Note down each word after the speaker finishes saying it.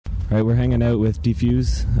Right, we're hanging out with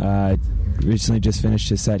Defuse. Recently just finished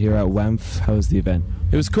his set here at WEMF. How was the event?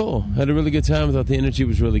 It was cool. I had a really good time. I thought the energy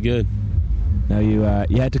was really good. Now you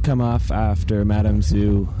had to come off after Madame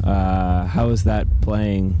Zoo. How was that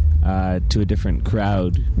playing to a different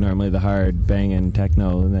crowd? Normally the hard banging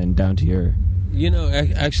techno, and then down to your...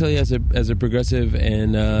 Actually, as a progressive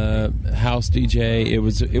and house DJ, it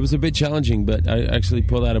was a bit challenging. But I actually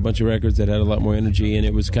pulled out a bunch of records that had a lot more energy, and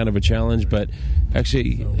it was kind of a challenge. But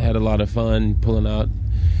actually had a lot of fun pulling out,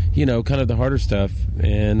 kind of the harder stuff.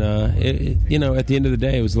 And at the end of the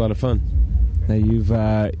day, it was a lot of fun. Now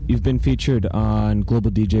you've been featured on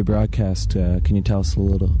Global DJ Broadcast. Can you tell us a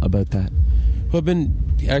little about that? Well, I've been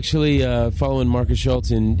actually following Marcus Schultz,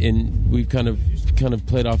 and we've kind of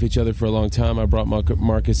played off each other for a long time. I brought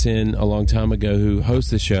Marcus in a long time ago, who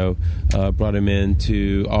hosts the show. Brought him in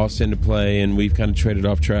to Austin to play, and we've kind of traded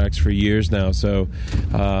off tracks for years now. So,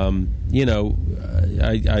 I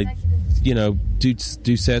do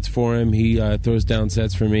sets for him. He throws down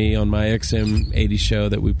sets for me on my XM80 show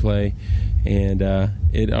that we play, and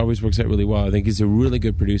it always works out really well. I think he's a really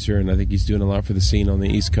good producer, and I think he's doing a lot for the scene on the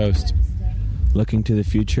East Coast. Looking to the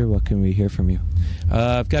future, what can we hear from you?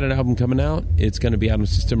 I've got an album coming out. It's going to be out on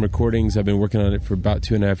System Recordings. I've been working on it for about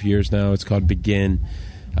 2.5 years now. It's called Begin.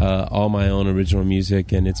 All my own original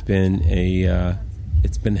music, and it's been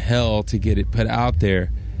hell to get it put out there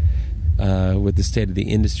with the state of the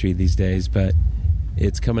industry these days. But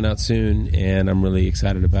it's coming out soon, and I'm really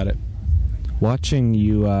excited about it. Watching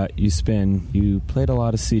you spin, you played a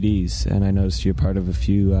lot of CDs, and I noticed you're part of a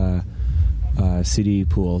few CD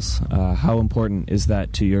pools. How important is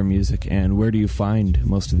that to your music, and where do you find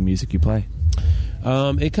most of the music you play?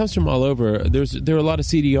 It comes from all over. There are a lot of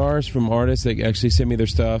CDRs from artists that actually send me their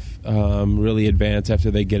stuff really advanced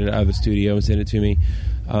after they get it out of the studio and send it to me.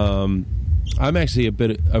 I'm actually a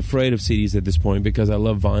bit afraid of CDs at this point because I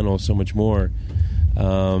love vinyl so much more.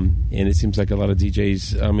 And it seems like a lot of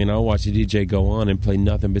DJs, I'll watch a DJ go on and play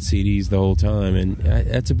nothing but CDs the whole time, and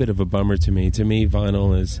that's a bit of a bummer to me. To me,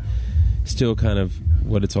 vinyl is still kind of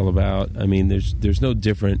what it's all about. There's no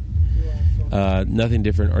different, nothing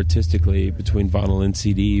different artistically between vinyl and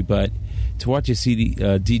CD, but to watch a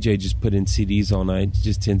DJ just put in CDs all night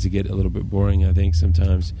just tends to get a little bit boring, I think,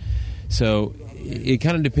 sometimes. So it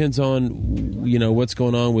kind of depends on, what's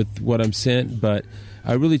going on with what I'm sent, but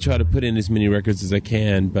I really try to put in as many records as I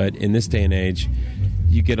can. But in this day and age,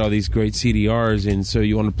 you get all these great CDRs, and so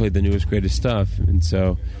you want to play the newest, greatest stuff. And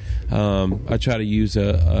so I try to use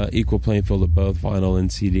a equal playing field of both vinyl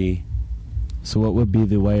and CD. So what would be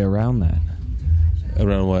the way around that?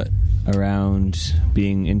 Around what? Around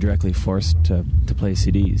being indirectly forced to play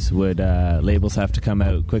CDs. Would labels have to come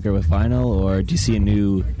out quicker with vinyl, or do you see a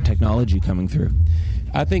new technology coming through?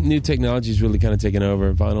 I think new technology is really kind of taken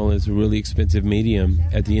over. Vinyl is a really expensive medium.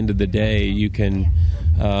 At the end of the day, you can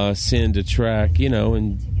send a track,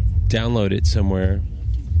 and download it somewhere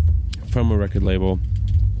from a record label,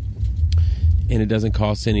 and it doesn't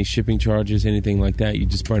cost any shipping charges, anything like that. You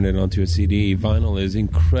just burn it onto a CD. Vinyl is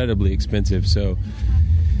incredibly expensive, so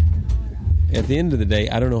at the end of the day,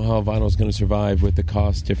 I don't know how vinyl is going to survive with the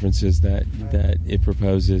cost differences that it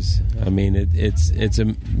proposes. It's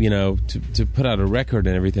to put out a record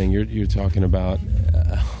and everything, you're talking about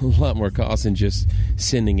a lot more cost than just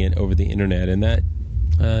sending it over the internet, and that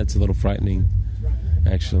it's a little frightening,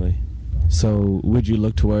 actually. So would you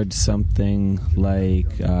look towards something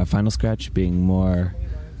like Final Scratch being more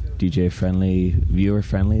DJ-friendly,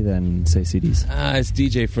 viewer-friendly than, say, CDs? It's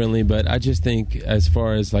DJ-friendly, but I just think as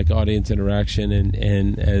far as like audience interaction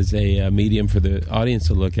and as a medium for the audience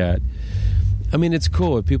to look at, it's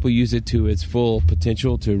cool. If people use it to its full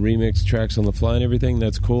potential to remix tracks on the fly and everything,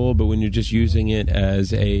 that's cool. But when you're just using it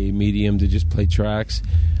as a medium to just play tracks,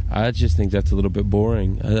 I just think that's a little bit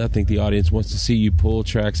boring. I think the audience wants to see you pull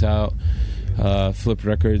tracks out, flip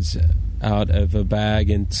records out of a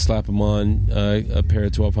bag and slap them on a pair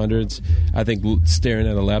of 1200s. I think staring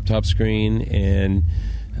at a laptop screen and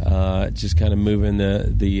just kind of moving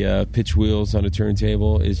the pitch wheels on a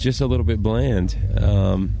turntable is just a little bit bland.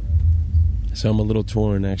 So I'm a little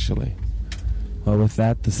torn, actually. Well, with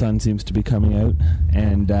that, the sun seems to be coming out,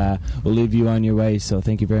 and we'll leave you on your way, so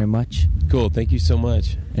thank you very much. Cool, thank you so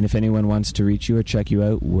much. And if anyone wants to reach you or check you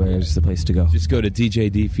out, where's the place to go? Just go to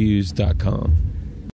djdfuse.com.